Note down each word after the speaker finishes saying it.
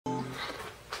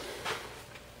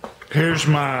Here's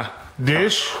my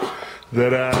dish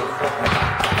that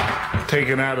I've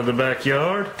taken out of the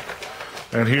backyard.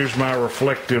 And here's my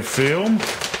reflective film.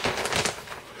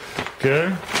 Okay.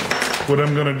 What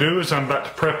I'm going to do is I'm about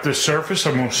to prep this surface.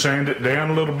 I'm going to sand it down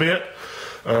a little bit,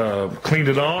 clean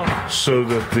it off so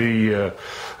that the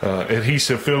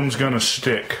adhesive film's going to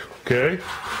stick. Okay.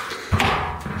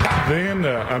 Then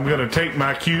I'm going to take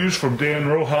my cues from Dan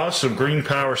Rojas of Green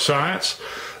Power Science.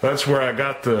 That's where I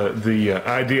got the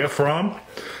idea from,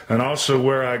 and also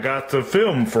where I got the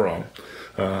film from.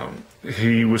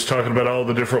 He was talking about all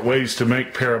the different ways to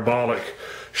make parabolic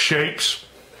shapes,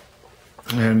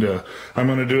 and I'm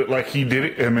going to do it like he did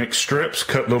it and make strips,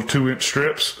 cut little 2-inch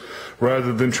strips,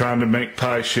 rather than trying to make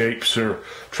pie shapes or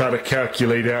try to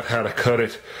calculate out how to cut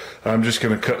it. I'm just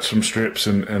going to cut some strips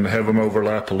and have them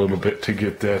overlap a little bit to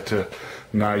get that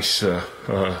nice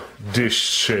dish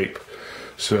shape.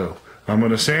 So I'm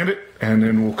going to sand it, and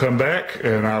then we'll come back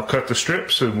and I'll cut the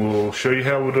strips and we'll show you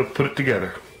how we'll put it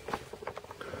together.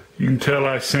 You can tell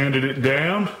I sanded it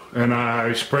down and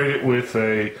I sprayed it with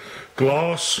a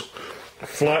gloss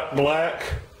flat black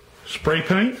spray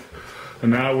paint,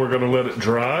 and now we're going to let it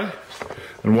dry.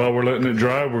 And while we're letting it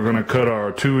dry, we're going to cut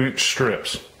our 2-inch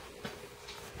strips.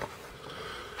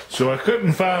 So I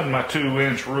couldn't find my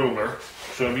 2-inch ruler,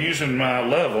 so I'm using my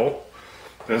level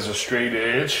as a straight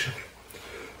edge.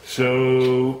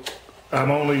 So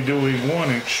I'm only doing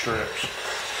 1-inch strips.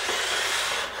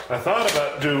 I thought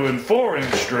about doing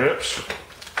 4-inch strips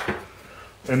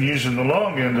and using the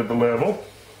long end of the level,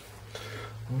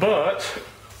 but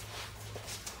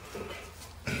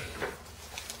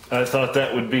I thought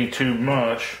that would be too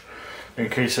much in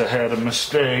case I had a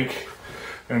mistake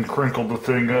and crinkled the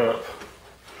thing up.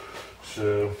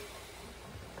 So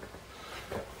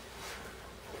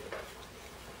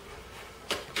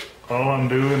all I'm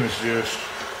doing is just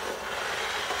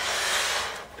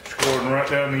scoring right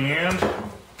down the end,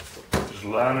 just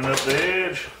lining up the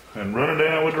edge and running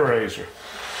down with the razor.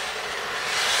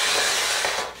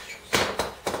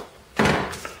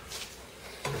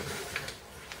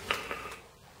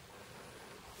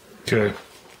 Okay,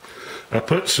 I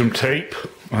put some tape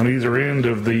on either end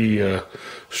of the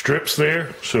strips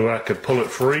there so I could pull it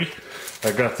free.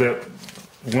 I got that,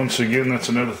 once again, that's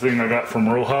another thing I got from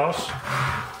Rojas.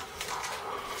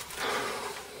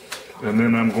 And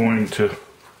then I'm going to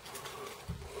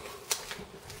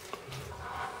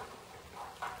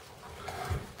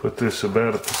put this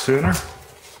about at the center.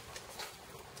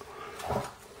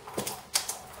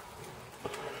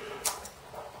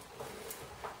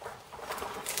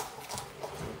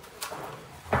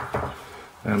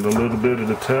 And a little bit at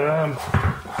a time.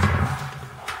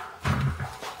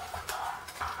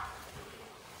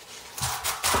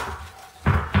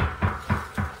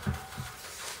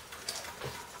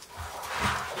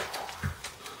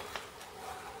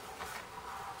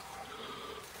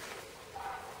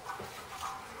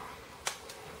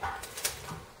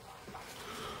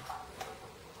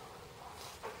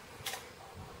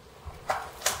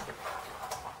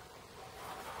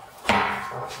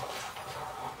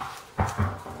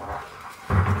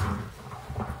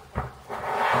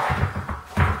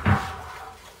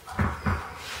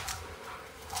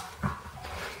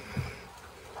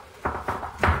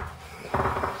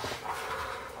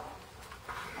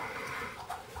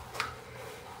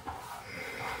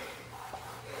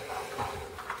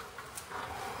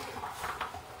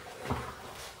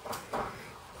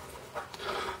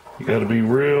 You got to be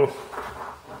real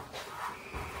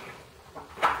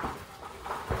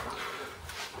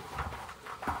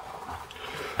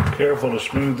careful to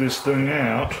smooth this thing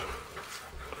out.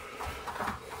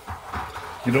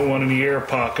 You don't want any air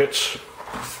pockets.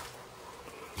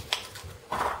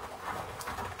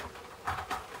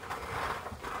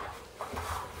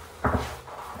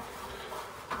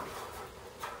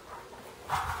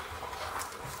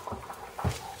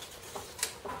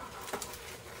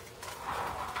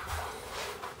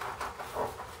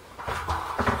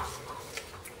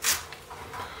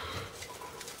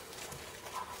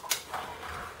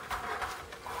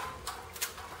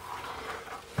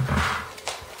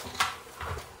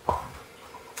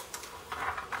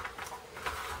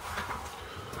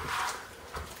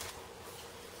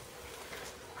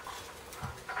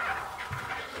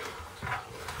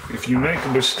 If you make a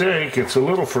mistake, it's a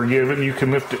little forgiving. You can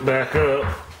lift it back up.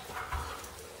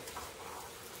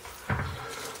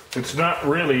 It's not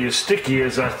really as sticky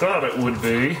as I thought it would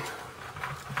be,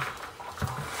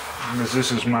 because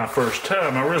this is my first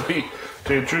time. I really, to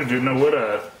tell you the truth, didn't know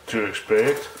what to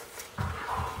expect.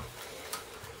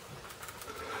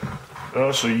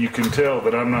 Also, you can tell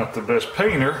that I'm not the best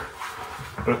painter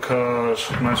because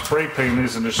my spray paint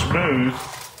isn't as smooth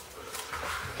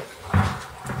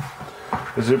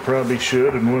as it probably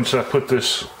should. And once I put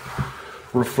this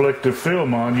reflective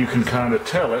film on, you can kind of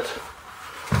tell it.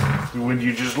 When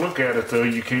you just look at it though,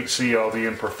 you can't see all the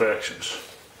imperfections.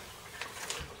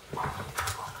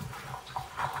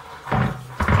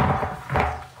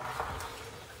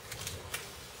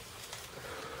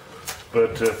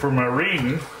 But for my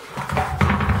reading,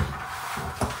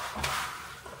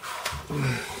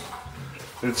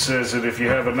 it says that if you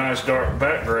have a nice dark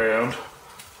background,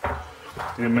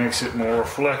 it makes it more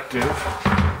reflective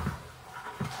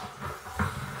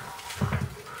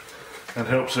and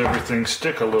helps everything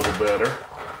stick a little better.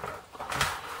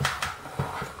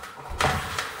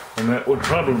 And that would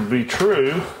probably be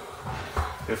true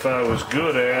if I was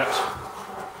good at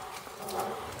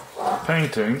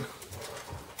painting.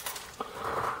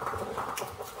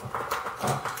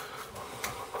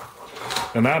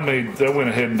 And I went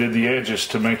ahead and did the edges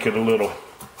to make it a little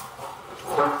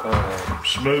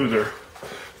smoother,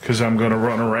 because I'm going to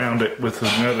run around it with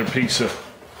another piece of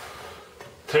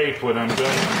tape when I'm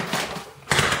done.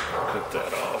 Cut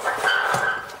that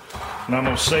off. And I'm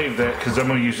going to save that because I'm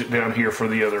going to use it down here for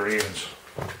the other ends.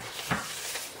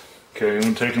 Okay, I'm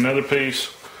going to take another piece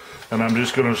and I'm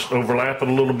just going to overlap it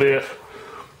a little bit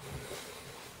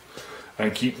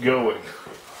and keep going.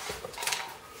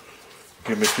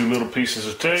 Give me 2 little pieces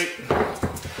of tape.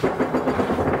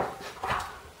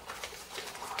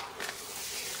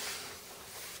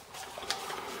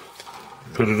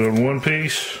 Put it on one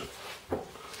piece.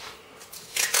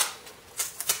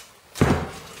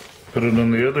 Put it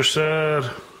on the other side.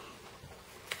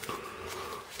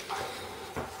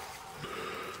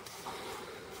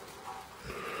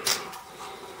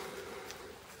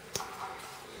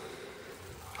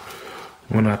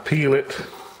 When I peel it,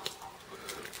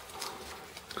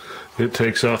 it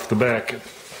takes off the back.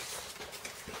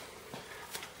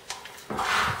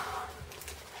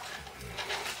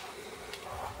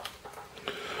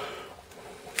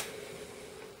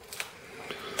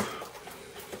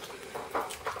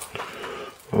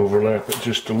 Overlap it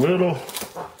just a little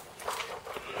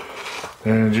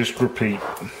and just repeat.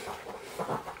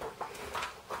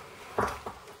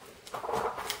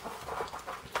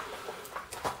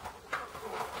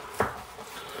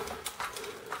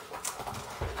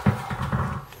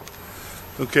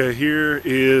 Okay, here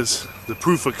is the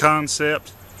proof of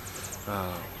concept.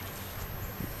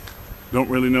 Don't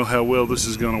really know how well this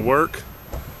is going to work.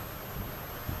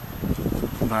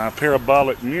 My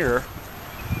parabolic mirror,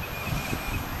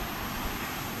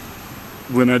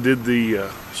 when I did the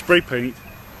spray paint,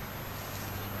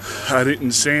 I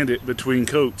didn't sand it between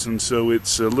coats, and so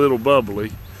it's a little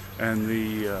bubbly, and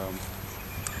the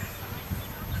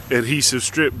adhesive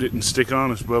strip didn't stick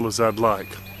on as well as I'd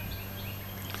like.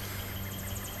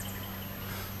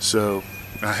 So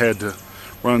I had to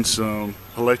run some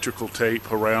electrical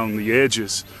tape around the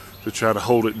edges to try to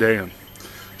hold it down.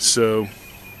 So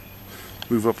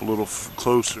move up a little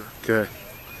closer. Okay,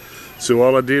 so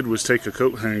all I did was take a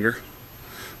coat hanger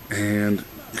and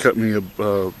cut me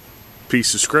a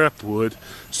piece of scrap wood,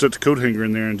 stuck the coat hanger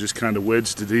in there and just kind of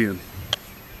wedged it in.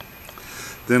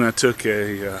 Then I took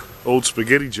a old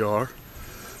spaghetti jar,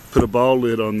 put a ball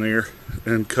lid on there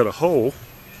and cut a hole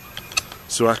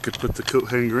so I could put the coat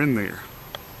hanger in there.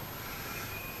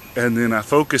 And then I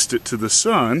focused it to the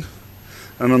sun,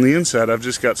 and on the inside I've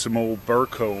just got some old burr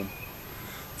comb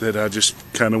that I just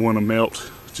kind of want to melt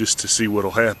just to see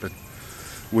what'll happen.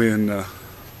 When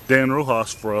Dan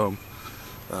Rojas from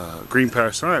Green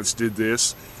Power Science did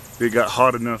this, it got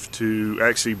hot enough to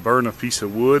actually burn a piece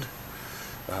of wood.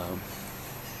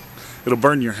 It'll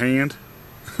burn your hand.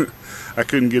 I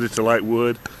couldn't get it to light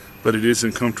wood, but it is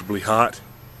uncomfortably hot.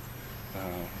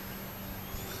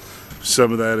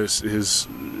 Some of that is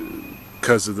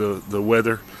because of the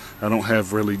weather. I don't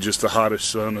have really just the hottest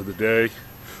sun of the day.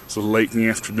 It's late in the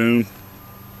afternoon,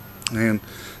 and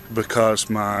because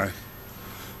my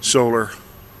solar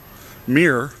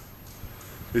mirror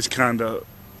is kind of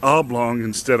oblong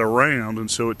instead of round, and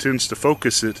so it tends to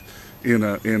focus it in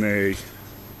a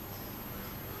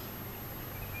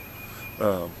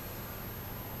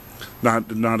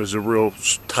not as a real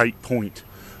tight point,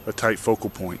 a tight focal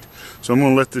point. So I'm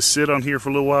going to let this sit on here for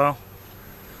a little while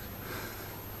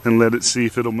and let it see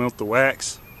if it'll melt the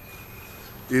wax.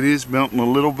 It is melting a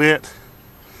little bit,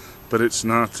 but it's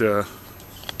not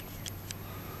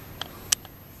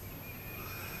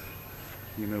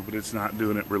but it's not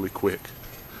doing it really quick.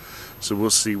 So we'll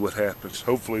see what happens.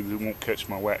 Hopefully it won't catch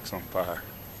my wax on fire.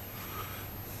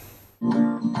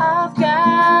 I've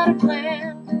got a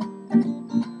plan,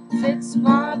 fits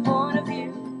my point of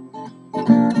view.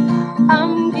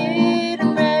 I'm getting